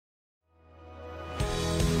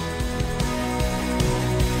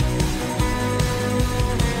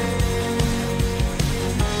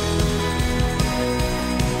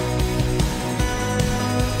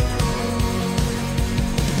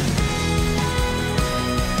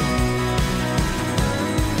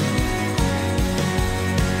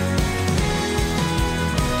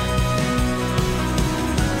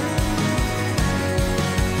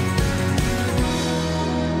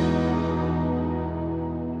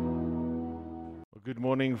Well, good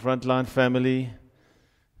morning, Frontline family.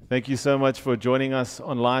 Thank you so much for joining us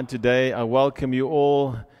online today. I welcome you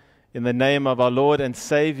all in the name of our Lord and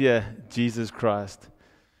Savior, Jesus Christ.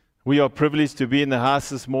 We are privileged to be in the house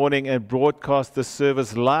this morning and broadcast the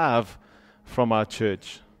service live from our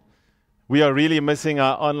church. We are really missing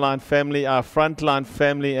our online family, our Frontline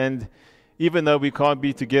family, and even though we can't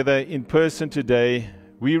be together in person today,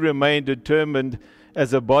 we remain determined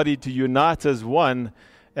as a body to unite as one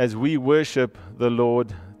as we worship the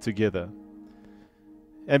Lord together.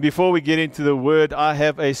 And before we get into the word, I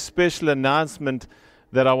have a special announcement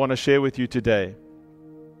that I want to share with you today.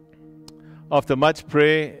 After much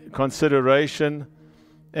prayer, consideration,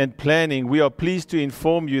 and planning, we are pleased to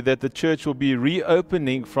inform you that the church will be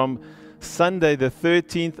reopening from Sunday, the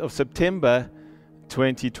 13th of September,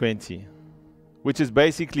 2020, which is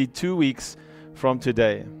basically 2 weeks from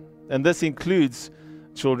today. And this includes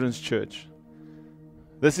Children's Church.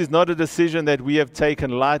 This is not a decision that we have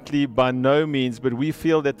taken lightly, by no means, but we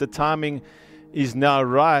feel that the timing is now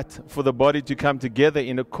right for the body to come together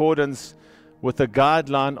in accordance with a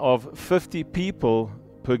guideline of 50 people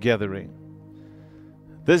per gathering.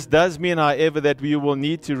 This does mean, however, that we will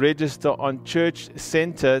need to register on Church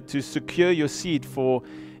Center to secure your seat for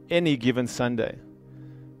any given Sunday.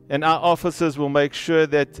 And our officers will make sure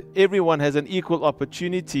that everyone has an equal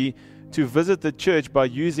opportunity to visit the church by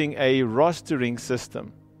using a rostering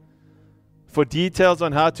system. For details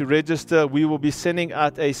on how to register, we will be sending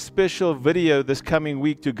out a special video this coming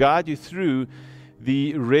week to guide you through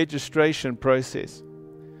the registration process.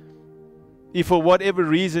 If for whatever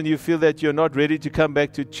reason you feel that you're not ready to come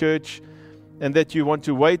back to church and that you want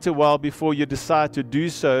to wait a while before you decide to do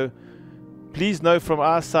so, please know from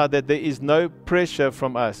our side that there is no pressure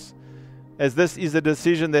from us, as this is a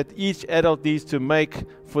decision that each adult needs to make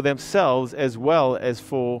for themselves as well as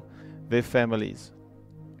for their families.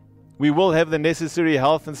 We will have the necessary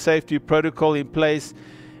health and safety protocol in place,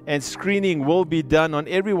 and screening will be done on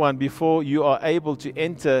everyone before you are able to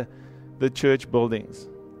enter the church buildings.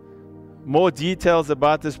 More details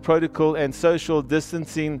about this protocol and social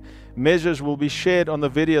distancing measures will be shared on the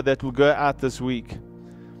video that will go out this week.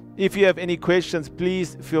 If you have any questions,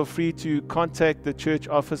 please feel free to contact the church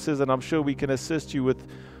officers, and I'm sure we can assist you with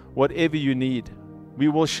whatever you need. We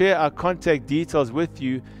will share our contact details with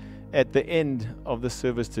you at the end of the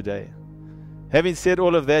service today. Having said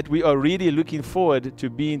all of that, we are really looking forward to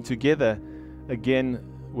being together again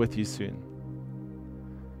with you soon.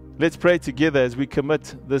 Let's pray together as we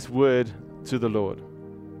commit this word to the Lord.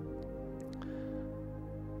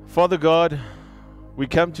 Father God, we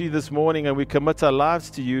come to you this morning and we commit our lives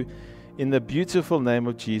to you in the beautiful name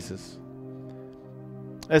of Jesus.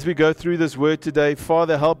 As we go through this word today,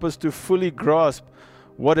 Father, help us to fully grasp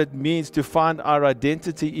what it means to find our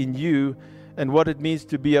identity in you and what it means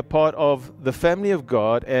to be a part of the family of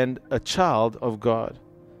God and a child of God.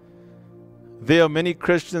 There are many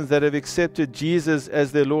Christians that have accepted Jesus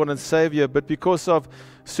as their Lord and Savior, but because of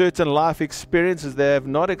certain life experiences, they have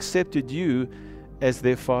not accepted you as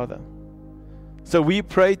their Father. So we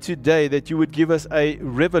pray today that you would give us a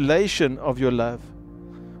revelation of your love,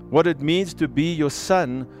 what it means to be your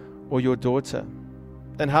son or your daughter,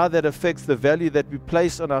 and how that affects the value that we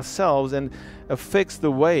place on ourselves and affects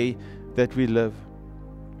the way that we live.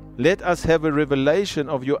 Let us have a revelation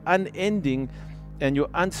of your unending and your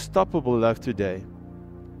unstoppable love today.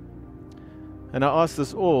 And I ask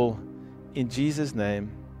this all in Jesus'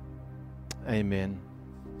 name. Amen.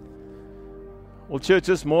 Well, church,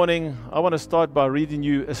 this morning, I want to start by reading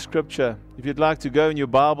you a scripture. If you'd like to go in your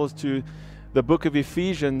Bibles to the book of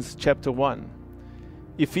Ephesians, chapter 1.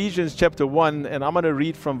 Ephesians, chapter 1, and I'm going to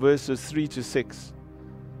read from verses 3 to 6.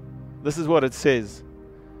 This is what it says.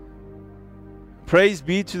 Praise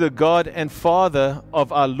be to the God and Father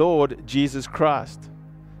of our Lord Jesus Christ,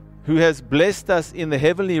 who has blessed us in the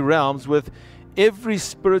heavenly realms with every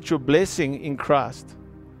spiritual blessing in Christ.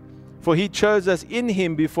 For he chose us in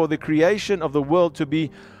him before the creation of the world to be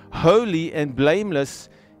holy and blameless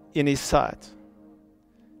in his sight.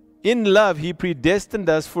 In love, he predestined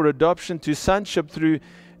us for adoption to sonship through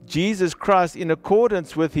Jesus Christ in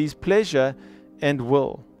accordance with his pleasure and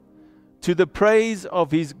will, to the praise of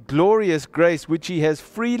his glorious grace, which he has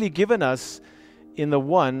freely given us in the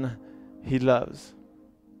one he loves.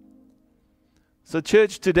 So,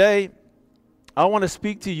 church, today, I want to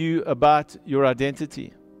speak to you about your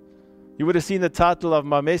identity. You would have seen the title of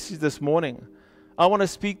my message this morning. I want to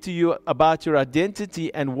speak to you about your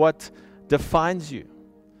identity and what defines you.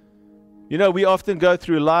 You know, we often go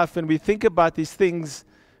through life and we think about these things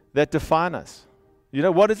that define us. You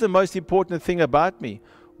know, what is the most important thing about me?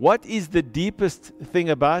 What is the deepest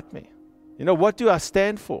thing about me? You know, what do I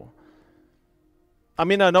stand for? I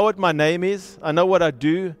mean, I know what my name is. I know what I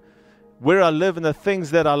do, where I live, and the things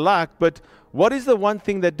that I like. But what is the one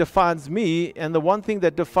thing that defines me and the one thing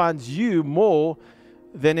that defines you more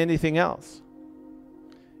than anything else?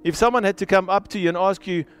 If someone had to come up to you and ask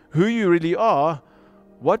you who you really are,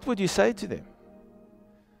 what would you say to them?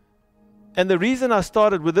 And the reason I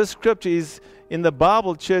started with this scripture is in the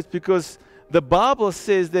Bible, church, because the Bible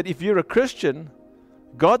says that if you're a Christian,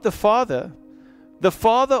 God the Father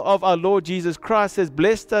of our Lord Jesus Christ, has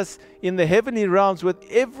blessed us in the heavenly realms with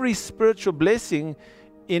every spiritual blessing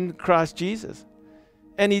in Christ Jesus.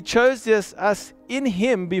 And He chose us in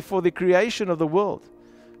Him before the creation of the world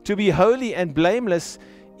to be holy and blameless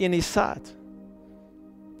in His sight.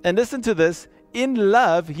 And listen to this, in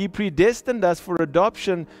love He predestined us for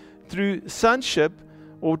adoption through sonship,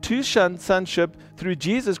 or to sonship through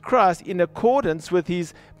Jesus Christ, in accordance with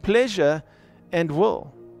His pleasure and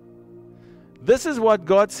will. This is what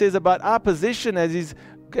God says about our position as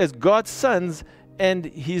God's sons and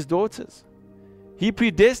His daughters. He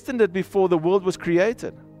predestined it before the world was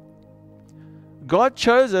created. God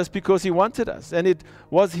chose us because He wanted us, and it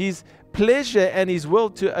was His pleasure and His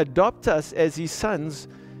will to adopt us as His sons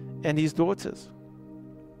and His daughters.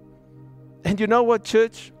 And you know what,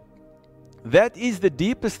 church? That is the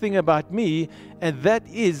deepest thing about me, and that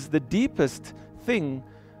is the deepest thing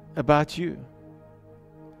about you.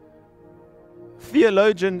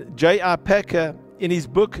 Theologian J.I. Packer, in his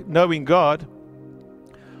book Knowing God,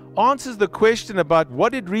 answers the question about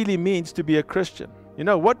what it really means to be a Christian. You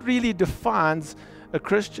know, what really defines a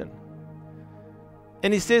Christian?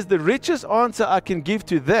 And he says the richest answer I can give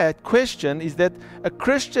to that question is that a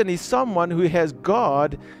Christian is someone who has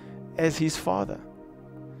God as his Father.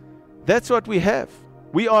 That's what we have.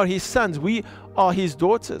 We are His sons. We are His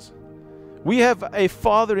daughters. We have a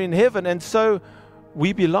Father in heaven, and so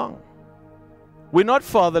we belong. We're not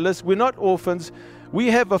fatherless. We're not orphans. We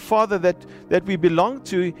have a Father that we belong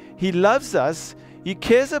to. He loves us. He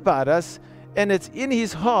cares about us, and it's in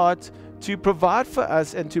His heart to provide for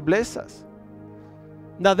us and to bless us.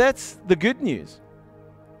 Now that's the good news.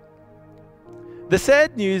 The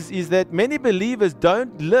sad news is that many believers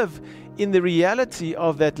don't live in the reality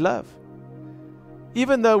of that love.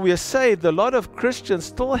 Even though we are saved, a lot of Christians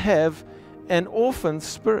still have an orphan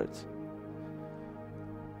spirit.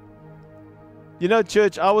 You know,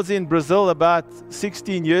 church, I was in Brazil about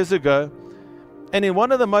 16 years ago, and in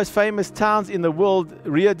one of the most famous towns in the world,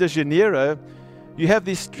 Rio de Janeiro, you have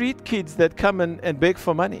these street kids that come and beg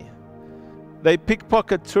for money. They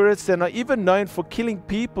pickpocket tourists and are even known for killing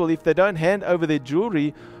people if they don't hand over their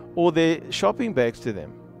jewelry or their shopping bags to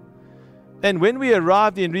them. And when we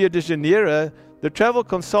arrived in Rio de Janeiro, the travel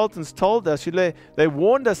consultants told us, they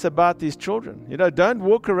warned us about these children. You know, don't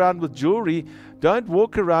walk around with jewelry, don't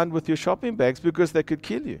walk around with your shopping bags because they could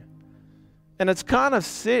kill you. And it's kind of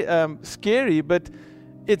scary, but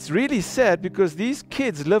it's really sad because these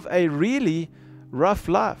kids live a really rough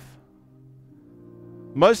life.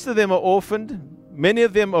 Most of them are orphaned. Many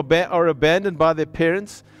of them are abandoned by their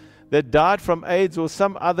parents that died from AIDS or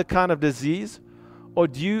some other kind of disease or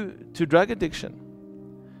due to drug addiction.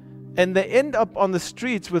 And they end up on the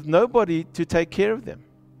streets with nobody to take care of them.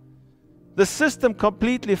 The system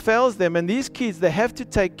completely fails them, and these kids, they have to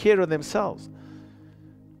take care of themselves.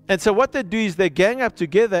 And so what they do is they gang up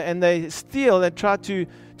together and they steal and try to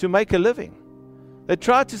make a living. They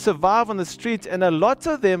try to survive on the streets, and a lot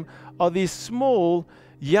of them are these small,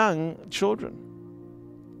 young children.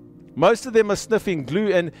 Most of them are sniffing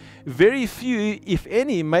glue, and very few, if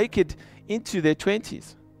any, make it into their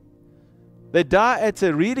 20s. They die at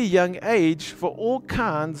a really young age for all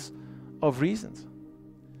kinds of reasons.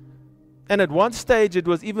 And at one stage, it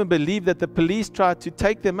was even believed that the police tried to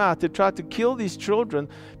take them out. They tried to kill these children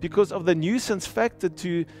because of the nuisance factor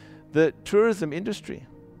to the tourism industry.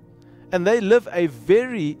 And they live a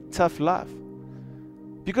very tough life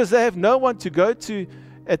because they have no one to go to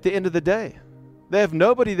at the end of the day. They have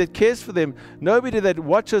nobody that cares for them, nobody that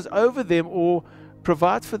watches over them or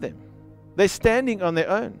provides for them. They're standing on their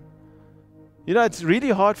own. You know, it's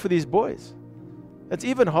really hard for these boys. It's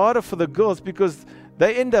even harder for the girls because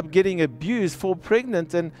they end up getting abused, fall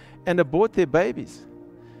pregnant, and abort their babies.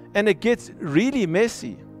 And it gets really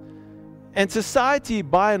messy. And society,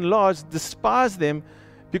 by and large, despises them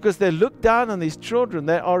because they look down on these children.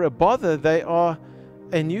 They are a bother. They are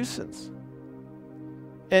a nuisance.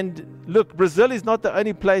 And look, Brazil is not the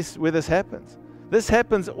only place where this happens. This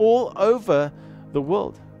happens all over the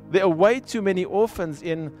world. There are way too many orphans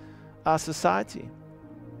in our society.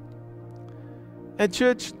 And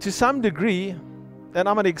church, to some degree, and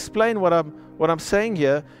I'm going to explain what I'm saying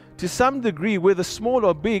here, to some degree, whether small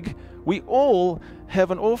or big, we all have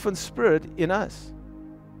an orphan spirit in us.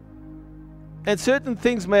 And certain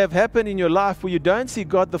things may have happened in your life where you don't see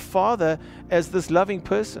God the Father as this loving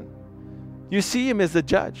person. You see Him as a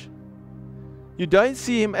judge. You don't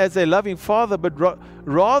see Him as a loving Father, but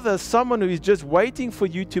rather someone who is just waiting for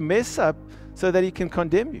you to mess up so that He can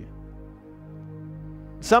condemn you.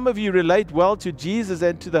 Some of you relate well to Jesus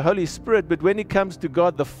and to the Holy Spirit, but when it comes to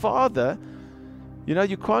God the Father,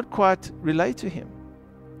 you can't quite relate to Him.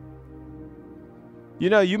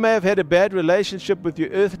 You may have had a bad relationship with your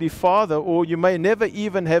earthly father, or you may never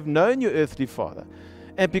even have known your earthly father.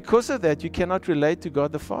 And because of that, you cannot relate to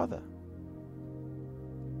God the Father.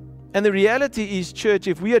 And the reality is, church,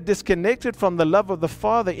 if we are disconnected from the love of the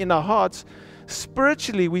Father in our hearts,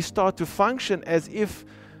 spiritually we start to function as if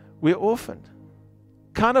we're orphaned.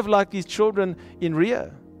 Kind of like these children in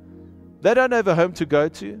Rio. They don't have a home to go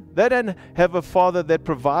to. They don't have a father that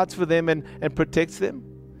provides for them and protects them.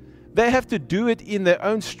 They have to do it in their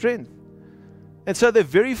own strength. And so they're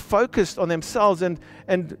very focused on themselves, and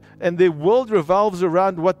their world revolves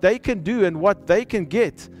around what they can do and what they can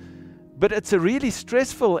get. But it's a really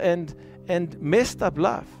stressful and messed up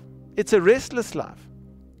life. It's a restless life.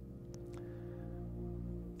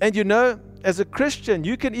 And as a Christian,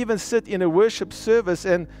 you can even sit in a worship service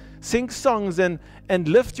and sing songs and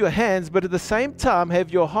lift your hands, but at the same time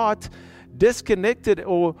have your heart disconnected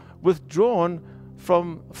or withdrawn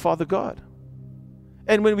from Father God.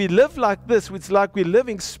 And when we live like this, it's like we're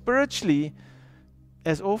living spiritually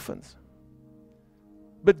as orphans.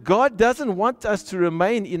 But God doesn't want us to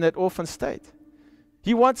remain in that orphan state.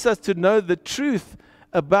 He wants us to know the truth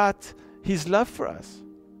about His love for us.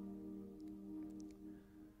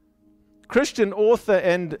 Christian author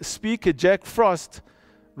and speaker Jack Frost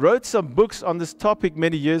wrote some books on this topic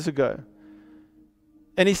many years ago.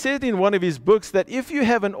 And he said in one of his books that if you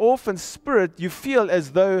have an orphan spirit, you feel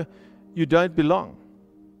as though you don't belong.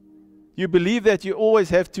 You believe that you always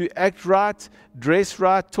have to act right, dress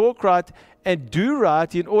right, talk right, and do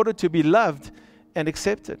right in order to be loved and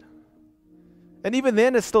accepted. And even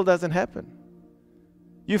then, it still doesn't happen.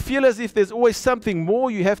 You feel as if there's always something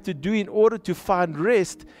more you have to do in order to find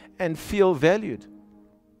rest and feel valued.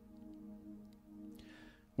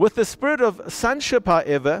 With the spirit of sonship,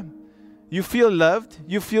 however, you feel loved,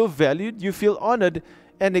 you feel valued, you feel honored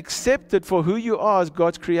and accepted for who you are as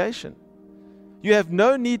God's creation. You have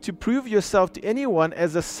no need to prove yourself to anyone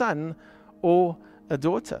as a son or a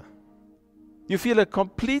daughter. You feel a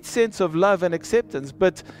complete sense of love and acceptance,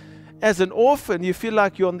 but as an orphan, you feel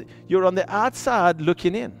like you're on the outside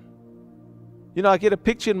looking in. I get a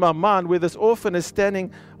picture in my mind where this orphan is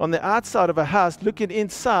standing on the outside of a house looking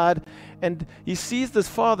inside, and he sees this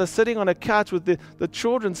father sitting on a couch with the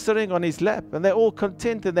children sitting on his lap, and they're all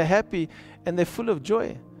content and they're happy and they're full of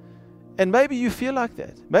joy. And maybe you feel like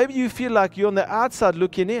that. Maybe you feel like you're on the outside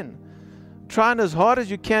looking in, trying as hard as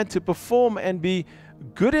you can to perform and be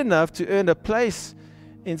good enough to earn a place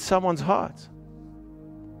in someone's heart.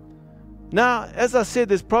 Now, as I said,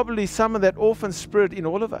 there's probably some of that orphan spirit in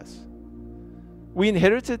all of us. We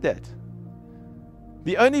inherited that.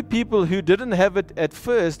 The only people who didn't have it at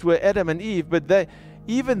first were Adam and Eve, but they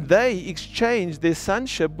exchanged their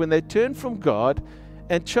sonship when they turned from God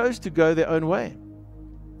and chose to go their own way.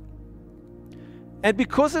 And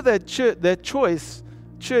because of that choice,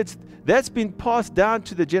 church, that's been passed down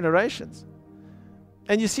to the generations.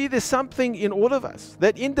 And you see, there's something in all of us,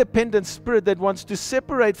 that independent spirit that wants to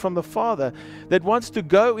separate from the Father, that wants to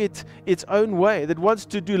go its own way, that wants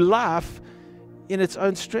to do life in its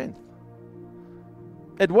own strength.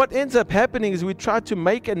 And what ends up happening is we try to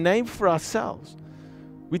make a name for ourselves.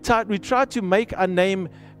 We try to make our name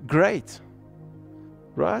great,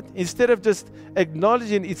 right? Instead of just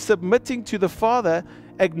acknowledging, it's submitting to the Father,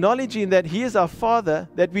 acknowledging that He is our Father,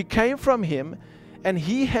 that we came from Him, and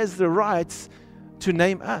He has the rights to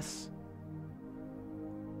name us.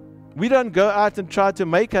 We don't go out and try to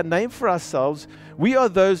make a name for ourselves. We are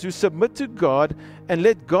those who submit to God and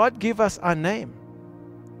let God give us our name.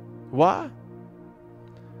 Why?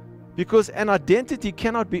 Because an identity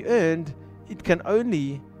cannot be earned, it can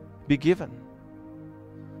only be given.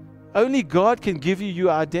 Only God can give you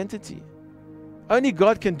your identity. Only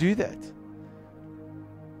God can do that.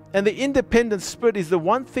 And the independent spirit is the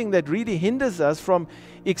one thing that really hinders us from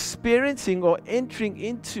experiencing or entering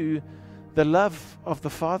into the love of the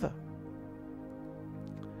Father.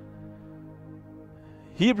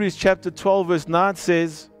 Hebrews chapter 12 verse 9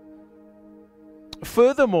 says,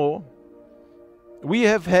 "Furthermore, we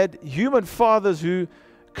have had human fathers who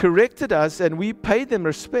corrected us and we paid them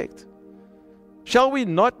respect. Shall we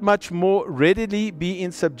not much more readily be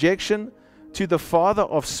in subjection to the Father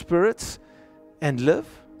of spirits and live?"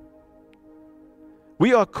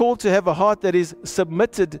 We are called to have a heart that is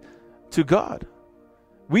submitted to God.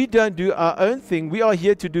 We don't do our own thing. We are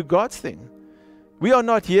here to do God's thing. We are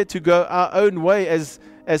not here to go our own way as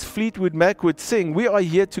Fleetwood Mac would sing. We are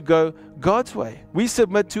here to go God's way. We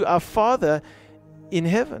submit to our Father in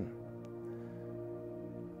heaven.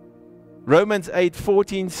 Romans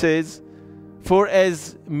 8:14 says, "For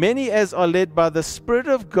as many as are led by the Spirit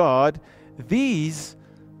of God, these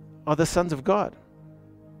are the sons of God."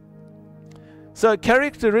 So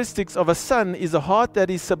characteristics of a son is a heart that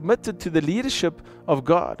is submitted to the leadership of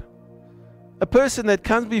God. A person that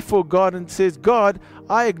comes before God and says, "God,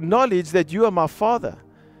 I acknowledge that you are my Father,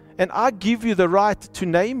 and I give you the right to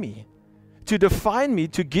name me, to define me,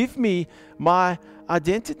 to give me my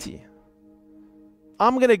identity.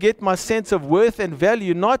 I'm going to get my sense of worth and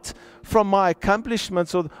value not from my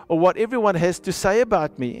accomplishments or what everyone has to say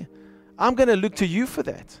about me. I'm going to look to you for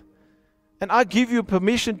that. And I give you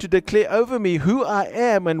permission to declare over me who I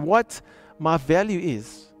am and what my value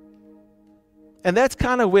is." And that's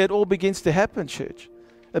kind of where it all begins to happen, church.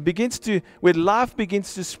 Where life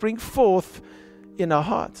begins to spring forth in our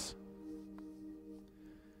hearts.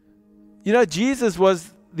 You know, Jesus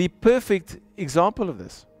was the perfect example of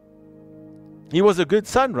this. He was a good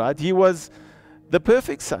son, right? He was the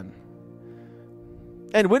perfect son.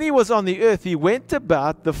 And when he was on the earth, he went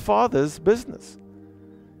about the Father's business.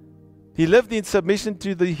 He lived in submission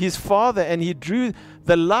to his Father, and he drew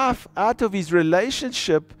the life out of his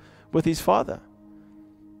relationship with his Father.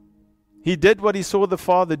 He did what he saw the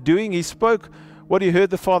Father doing. He spoke what he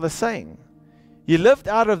heard the Father saying. He lived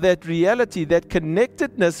out of that reality, that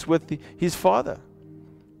connectedness with his Father.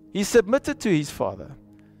 He submitted to his Father.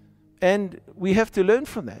 And we have to learn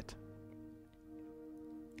from that.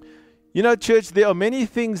 You know, church, there are many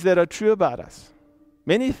things that are true about us.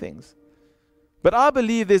 Many things. But I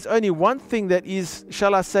believe there's only one thing that is,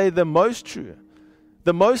 shall I say, the most true,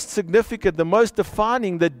 the most significant, the most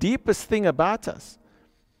defining, the deepest thing about us.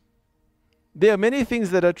 There are many things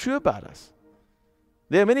that are true about us.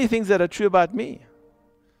 There are many things that are true about me.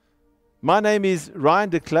 My name is Ryan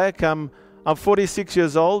de Klerk. I'm 46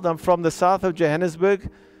 years old. I'm from the south of Johannesburg,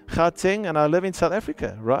 Gauteng, and I live in South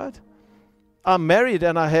Africa, right? I'm married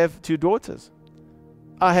and I have 2 daughters.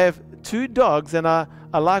 I have 2 dogs and I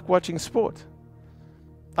like watching sport.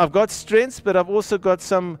 I've got strengths, but I've also got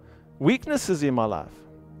some weaknesses in my life.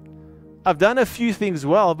 I've done a few things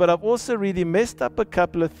well, but I've also really messed up a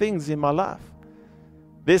couple of things in my life.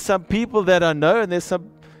 There's some people that I know, and there's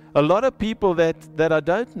a lot of people that I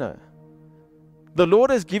don't know. The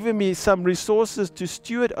Lord has given me some resources to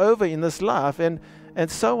steward over in this life, and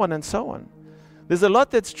so on and so on. There's a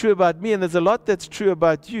lot that's true about me, and there's a lot that's true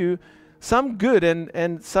about you, some good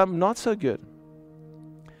and some not so good.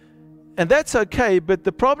 And that's okay, but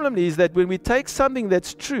the problem is that when we take something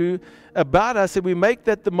that's true about us and we make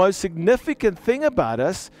that the most significant thing about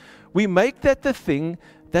us, we make that the thing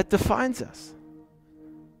that defines us.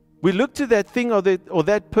 We look to that thing or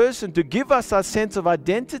that person to give us our sense of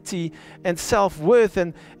identity and self-worth,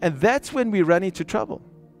 and that's when we run into trouble.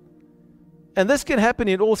 And this can happen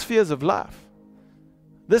in all spheres of life.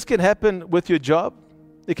 This can happen with your job.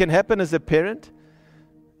 It can happen as a parent.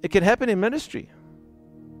 It can happen in ministry.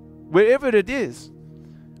 Wherever it is,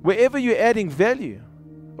 wherever you're adding value,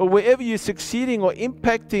 or wherever you're succeeding or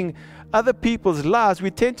impacting other people's lives, we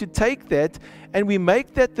tend to take that and we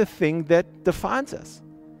make that the thing that defines us.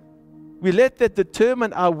 We let that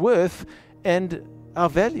determine our worth and our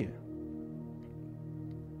value.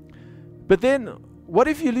 But then, what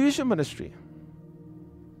if you lose your ministry?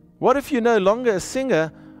 What if you're no longer a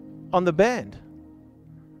singer on the band?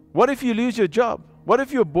 What if you lose your job? What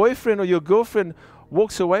if your boyfriend or your girlfriend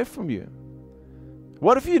walks away from you?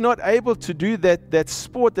 What if you're not able to do that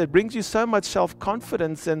sport that brings you so much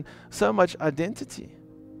self-confidence and so much identity?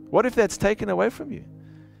 What if that's taken away from you?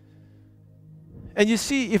 And you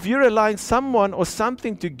see, if you're allowing someone or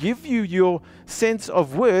something to give you your sense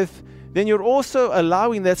of worth, then you're also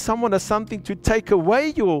allowing that someone or something to take away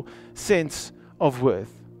your sense of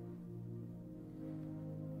worth.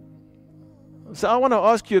 So I want to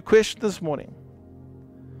ask you a question this morning.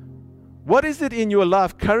 What is it in your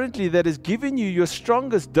life currently that is giving you your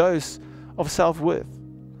strongest dose of self-worth?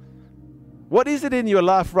 What is it in your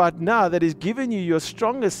life right now that is giving you your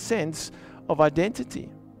strongest sense of identity?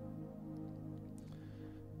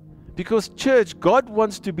 Because, church, God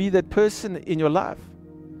wants to be that person in your life.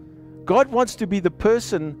 God wants to be the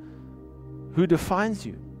person who defines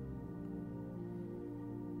you.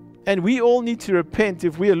 And we all need to repent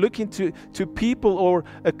if we are looking to people or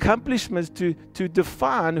accomplishments to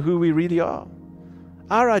define who we really are.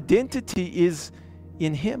 Our identity is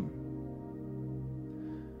in Him.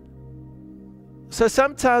 So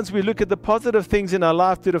sometimes we look at the positive things in our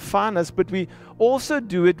life to define us, but we also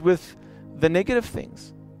do it with the negative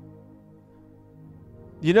things.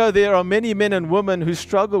 You know, there are many men and women who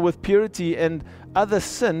struggle with purity and other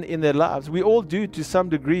sin in their lives. We all do to some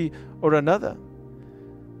degree or another.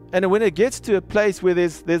 And when it gets to a place where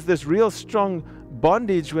there's this real strong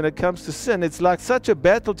bondage when it comes to sin, it's like such a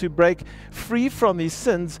battle to break free from these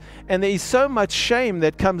sins, and there is so much shame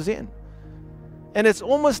that comes in. And it's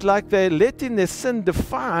almost like they're letting their sin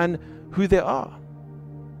define who they are.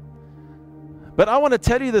 But I want to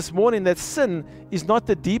tell you this morning that sin is not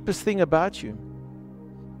the deepest thing about you.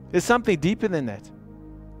 There's something deeper than that.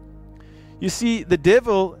 You see, the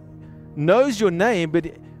devil knows your name,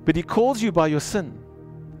 but he calls you by your sin.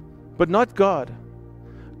 But not God.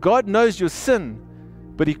 God knows your sin,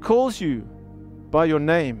 but he calls you by your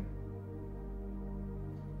name.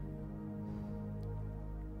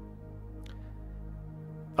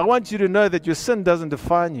 I want you to know that your sin doesn't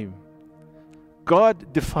define you.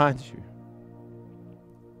 God defines you.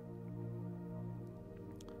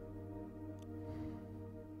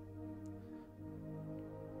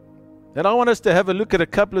 And I want us to have a look at a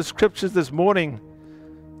couple of scriptures this morning,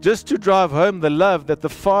 just to drive home the love that the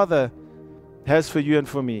Father has for you and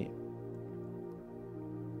for me.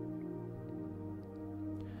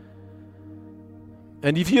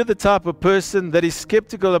 And if you're the type of person that is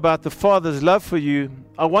skeptical about the Father's love for you,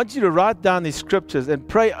 I want you to write down these scriptures and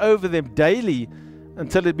pray over them daily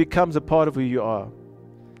until it becomes a part of who you are.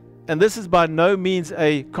 And this is by no means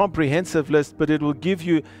a comprehensive list, but it will give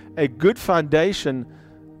you a good foundation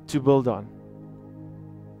to build on.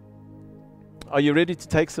 Are you ready to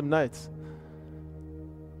take some notes?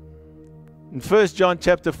 In 1 John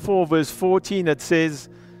chapter 4, verse 14, it says,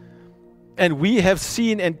 "And we have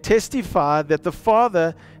seen and testified that the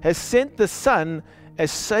Father has sent the Son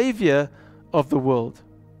as Savior of the world."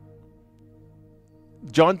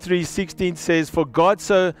 John 3:16 says, "For God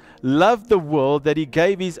so loved the world that he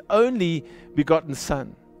gave his only begotten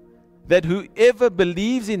Son, that whoever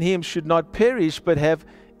believes in him should not perish but have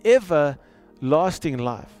everlasting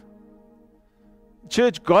life."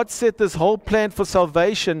 Church, God set this whole plan for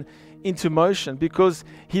salvation into motion because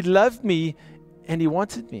he loved me and he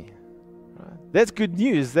wanted me. Right? That's good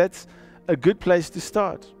news. That's a good place to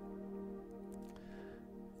start.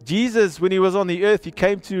 Jesus, when he was on the earth, he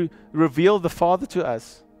came to reveal the Father to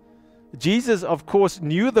us. Jesus, of course,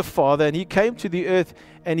 knew the Father, and he came to the earth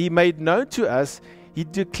and he made known to us, he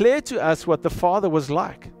declared to us what the Father was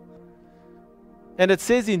like. And it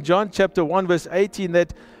says in John chapter 1, verse 18,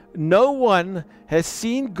 that no one has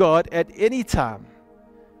seen God at any time.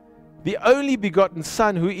 The only begotten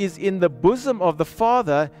Son, who is in the bosom of the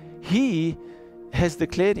Father, he has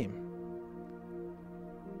declared him.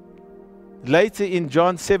 Later in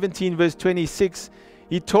John 17, verse 26,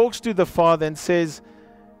 he talks to the Father and says,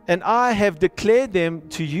 "And I have declared them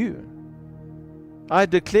to you. I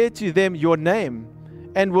declare to them your name,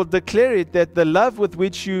 and will declare it, that the love with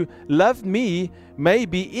which you loved me may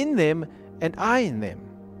be in them, and I in them."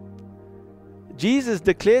 Jesus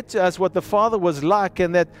declared to us what the Father was like,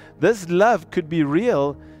 and that this love could be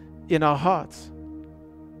real in our hearts.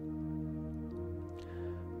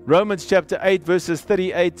 Romans chapter 8, verses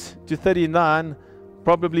 38 to 39,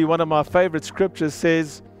 probably one of my favorite scriptures,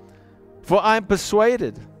 says, "For I am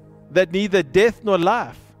persuaded that neither death nor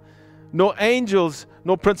life, nor angels,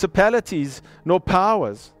 nor principalities, nor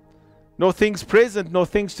powers, nor things present, nor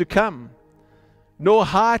things to come, nor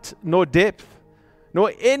height, nor depth,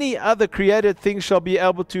 nor any other created thing shall be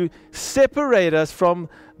able to separate us from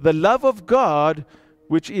the love of God,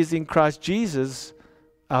 which is in Christ Jesus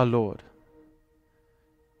our Lord."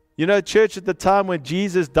 You know, church, at the time when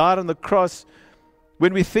Jesus died on the cross,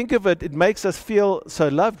 when we think of it, it makes us feel so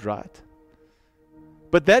loved, right?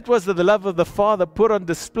 But that was the love of the Father put on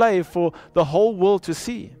display for the whole world to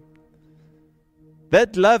see.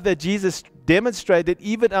 That love that Jesus demonstrated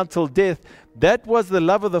even until death, that was the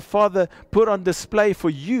love of the Father put on display for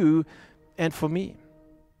you and for me.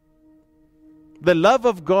 The love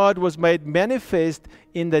of God was made manifest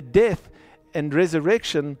in the death and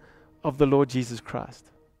resurrection of the Lord Jesus Christ.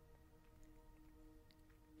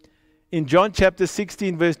 In John chapter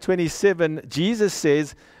 16, verse 27, Jesus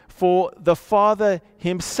says, "For the Father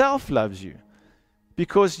himself loves you,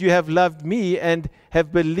 because you have loved me and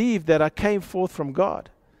have believed that I came forth from God."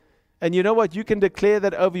 And you know what? You can declare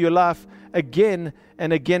that over your life again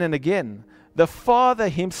and again and again. The Father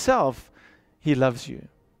himself, he loves you.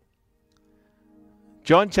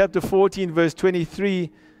 John chapter 14, verse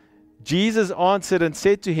 23, Jesus answered and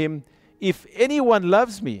said to him, "If anyone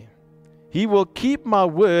loves me, he will keep my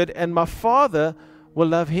word, and my Father will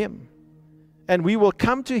love him. and we will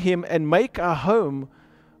come to him and make our home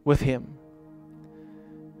with him.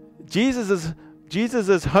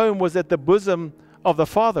 Jesus's home was at the bosom of the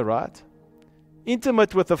Father, right?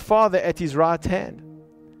 Intimate with the Father at his right hand.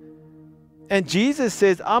 And Jesus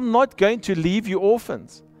says, I'm not going to leave you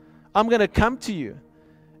orphans. I'm going to come to you.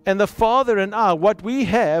 And the Father and I, what we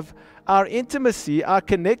have, our intimacy, our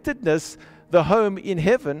connectedness, the home in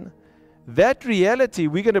heaven, that reality,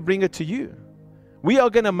 we're going to bring it to you. We are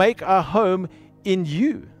going to make our home in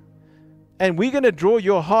you. And we're going to draw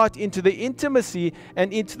your heart into the intimacy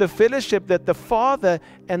and into the fellowship that the Father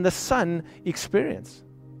and the Son experience.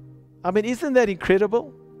 I mean, isn't that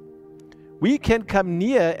incredible? We can come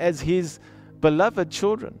near as his beloved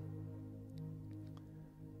children.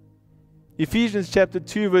 Ephesians chapter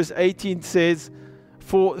 2 verse 18 says,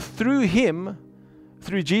 for through him,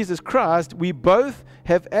 through Jesus Christ, we both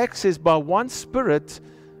have access by one Spirit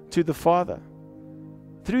to the Father.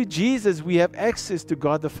 Through Jesus, we have access to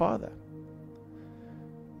God the Father.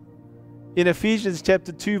 In Ephesians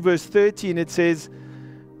chapter 2 verse 13, it says,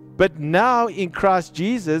 but now in Christ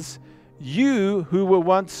Jesus, you who were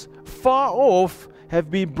once far off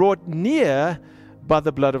have been brought near by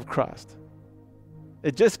the blood of Christ.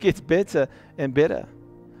 It just gets better and better.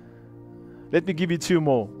 Let me give you two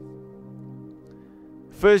more.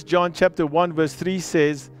 1 John chapter 1 verse 3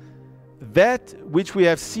 says, that which we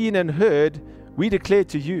have seen and heard, we declare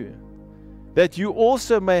to you, that you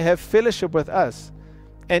also may have fellowship with us.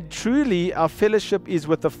 And truly our fellowship is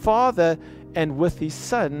with the Father and with his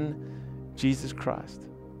Son, Jesus Christ.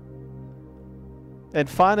 And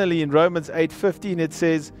finally in Romans 8:15 it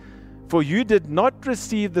says, for you did not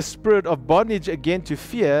receive the spirit of bondage again to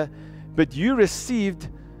fear, but you received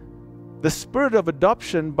the spirit of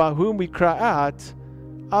adoption by whom we cry out,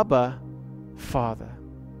 Abba, Father.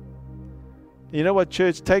 You know what,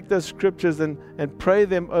 church? Take those scriptures and pray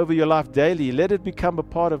them over your life daily. Let it become a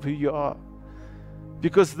part of who you are.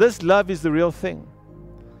 Because this love is the real thing.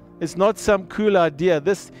 It's not some cool idea.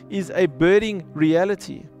 This is a burning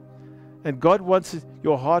reality. And God wants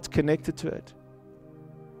your heart connected to it.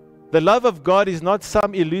 The love of God is not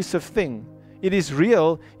some elusive thing. It is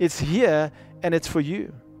real, it's here, and it's for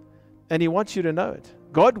you. And he wants you to know it.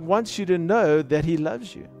 God wants you to know that he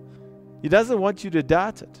loves you. He doesn't want you to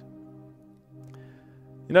doubt it.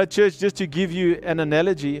 You know, church, just to give you an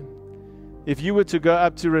analogy, if you were to go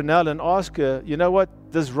up to Renelle and ask her, you know what,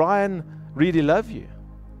 does Ryan really love you?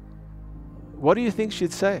 What do you think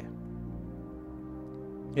she'd say?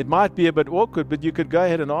 It might be a bit awkward, but you could go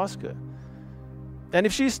ahead and ask her. And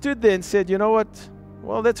if she stood there and said, you know what,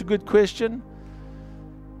 well, that's a good question.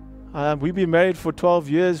 We've been married for 12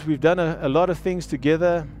 years. We've done a lot of things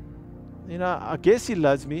together. You know, I guess he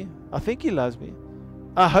loves me. I think he loves me.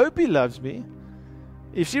 I hope he loves me.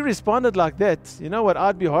 If she responded like that, you know what,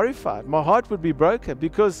 I'd be horrified. My heart would be broken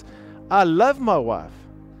because I love my wife.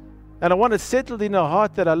 And I want it settled in her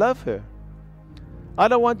heart that I love her. I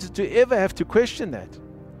don't want her to ever have to question that.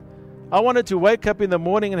 I want her to wake up in the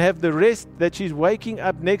morning and have the rest that she's waking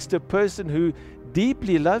up next to a person who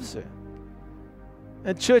deeply loves her.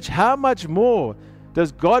 And church, how much more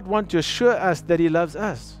does God want to assure us that he loves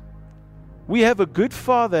us? We have a good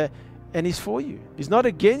Father and he's for you. He's not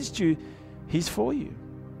against you, he's for you.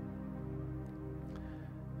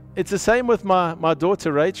 It's the same with my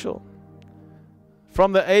daughter Rachel.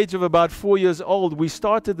 From the age of about 4 years old, we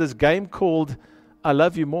started this game called I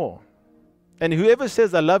Love You More. And whoever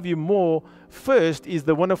says I love you more first is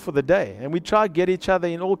the winner for the day. And we try to get each other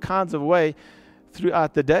in all kinds of ways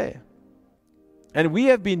throughout the day. And we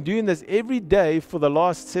have been doing this every day for the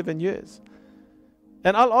last 7 years.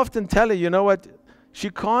 And I'll often tell her, you know what, she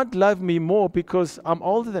can't love me more because I'm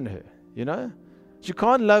older than her, you know. She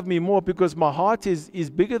can't love me more because my heart is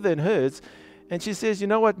bigger than hers. And she says, you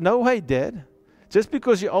know what, no way, Dad. Just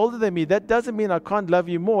because you're older than me, that doesn't mean I can't love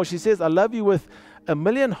you more. She says, I love you with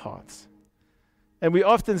 1,000,000 hearts. And we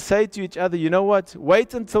often say to each other, you know what,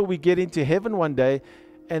 wait until we get into heaven one day,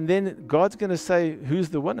 and then God's going to say, who's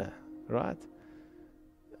the winner, right?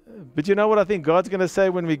 But you know what I think God's going to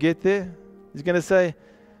say when we get there? He's going to say,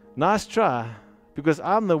 nice try, because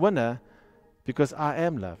I'm the winner, because I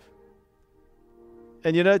am love.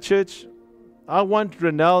 And you know, church, I want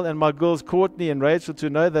Renelle and my girls, Courtney and Rachel, to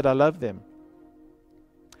know that I love them.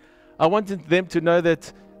 I want them to know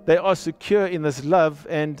that they are secure in this love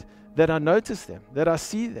and that I notice them, that I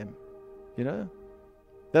see them, you know,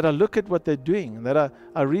 that I look at what they're doing, that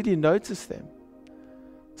I really notice them.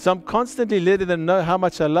 So I'm constantly letting them know how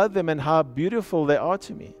much I love them and how beautiful they are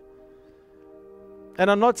to me. And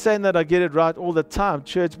I'm not saying that I get it right all the time,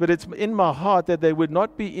 church, but it's in my heart that they would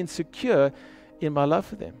not be insecure in my love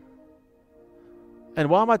for them. And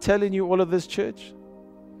why am I telling you all of this, church?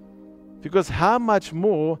 Because how much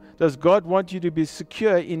more does God want you to be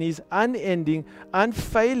secure in His unending,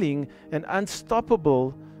 unfailing, and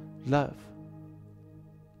unstoppable love?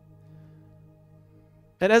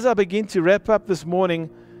 And as I begin to wrap up this morning,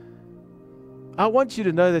 I want you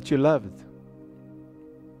to know that you're loved.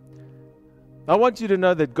 I want you to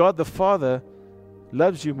know that God the Father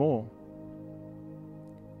loves you more.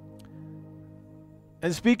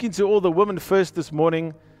 And speaking to all the women first this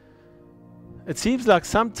morning, it seems like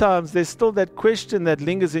sometimes there's still that question that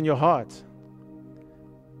lingers in your heart.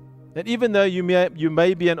 That even though you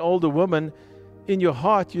may be an older woman, in your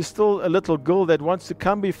heart you're still a little girl that wants to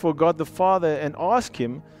come before God the Father and ask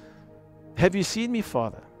Him, have you seen me,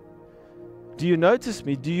 Father? Do you notice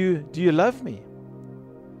me? Do you love me?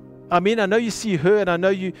 I mean, I know you see her and I know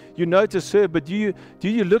you notice her, but do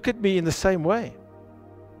you look at me in the same way?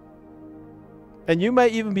 And you may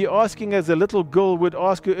even be asking, as a little girl would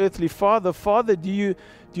ask her earthly father, Father, do you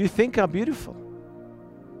think I'm beautiful?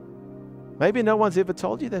 Maybe no one's ever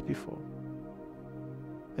told you that before.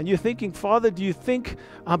 And you're thinking, Father, do you think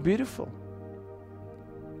I'm beautiful?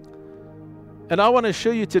 And I want to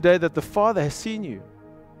assure you today that the Father has seen you.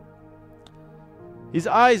 His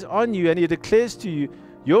eye is on you, and He declares to you,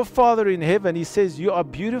 your Father in heaven, He says, you are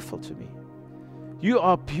beautiful to me. You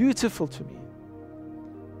are beautiful to me.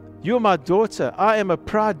 You're my daughter. I am a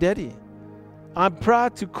proud daddy. I'm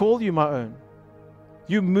proud to call you my own.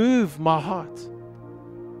 You move my heart.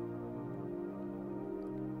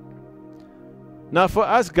 Now, for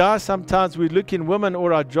us guys, sometimes we look in women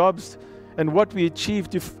or our jobs and what we achieve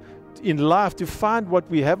in life to find what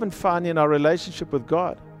we haven't found in our relationship with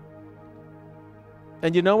God.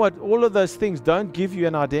 And you know what? All of those things don't give you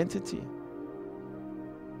an identity.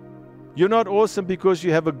 You're not awesome because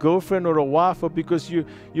you have a girlfriend or a wife, or because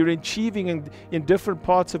you're achieving in different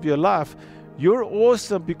parts of your life. You're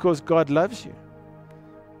awesome because God loves you.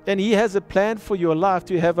 And He has a plan for your life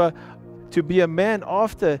to be a man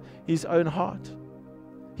after His own heart.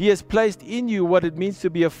 He has placed in you what it means to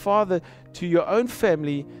be a father to your own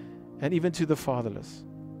family and even to the fatherless.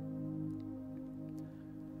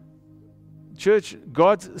 Church,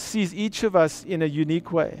 God sees each of us in a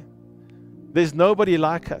unique way. There's nobody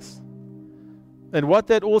like us. And what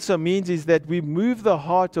that also means is that we move the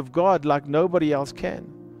heart of God like nobody else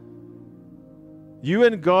can. You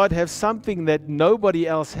and God have something that nobody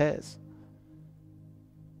else has.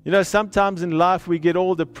 You know, sometimes in life we get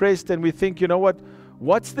all depressed and we think, you know what?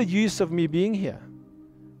 What's the use of me being here?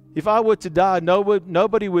 If I were to die,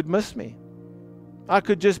 nobody would miss me. I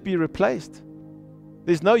could just be replaced.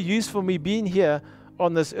 There's no use for me being here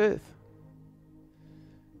on this earth.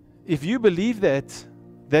 If you believe that,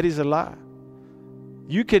 that is a lie.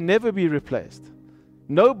 You can never be replaced.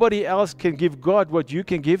 Nobody else can give God what you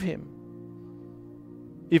can give Him.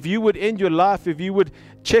 If you would end your life, if you would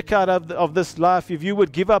check out of this life, if you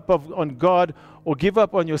would give up on God or give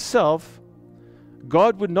up on yourself,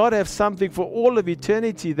 God would not have something for all of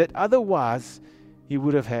eternity that otherwise He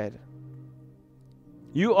would have had.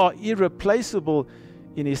 You are irreplaceable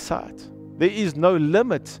in His sight. There is no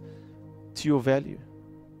limit to your value.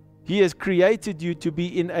 He has created you to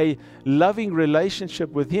be in a loving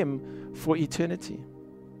relationship with Him for eternity.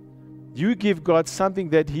 You give God something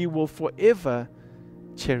that He will forever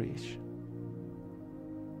cherish.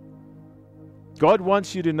 God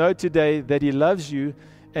wants you to know today that He loves you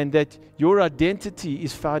and that your identity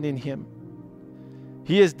is found in Him.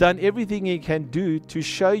 He has done everything He can do to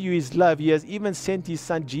show you His love. He has even sent His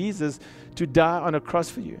Son Jesus to die on a cross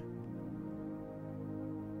for you.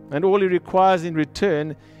 And all He requires in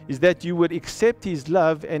return is that you would accept His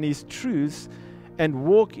love and His truths and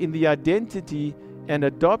walk in the identity and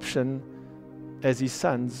adoption as His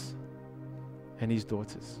sons and His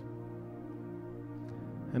daughters.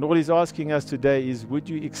 And all He's asking us today is, would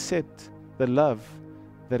you accept the love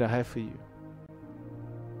that I have for you?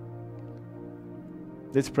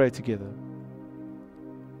 Let's pray together.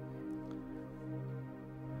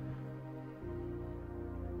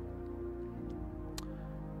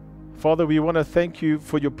 Father, we want to thank You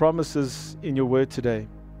for Your promises in Your word today.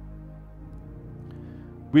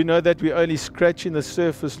 We know that we're only scratching the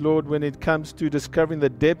surface, Lord, when it comes to discovering the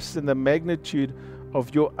depths and the magnitude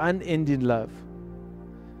of Your unending love.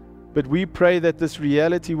 But we pray that this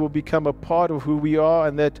reality will become a part of who we are,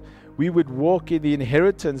 and that we would walk in the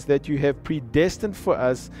inheritance that You have predestined for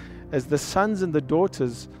us as the sons and the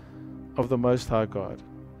daughters of the Most High God.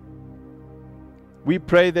 We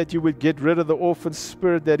pray that You would get rid of the orphan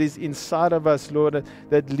spirit that is inside of us, Lord,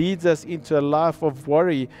 that leads us into a life of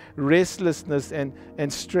worry, restlessness, and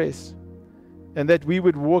stress. And that we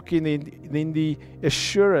would walk in the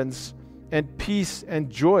assurance and peace and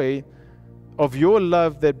joy of your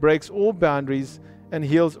love that breaks all boundaries and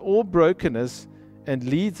heals all brokenness and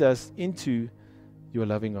leads us into your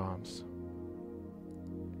loving arms.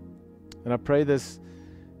 And I pray this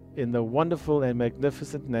in the wonderful and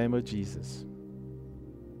magnificent name of Jesus.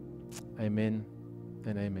 Amen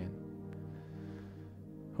and amen.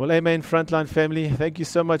 Well, amen, Frontline family. Thank you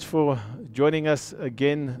so much for joining us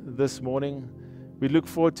again this morning. We look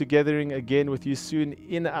forward to gathering again with you soon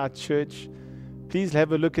in our church. Please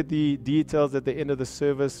have a look at the details at the end of the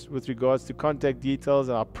service with regards to contact details,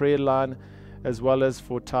 our prayer line, as well as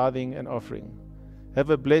for tithing and offering. Have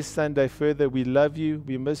a blessed Sunday further. We love you,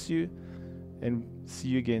 we miss you, and see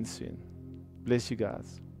you again soon. Bless you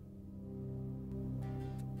guys.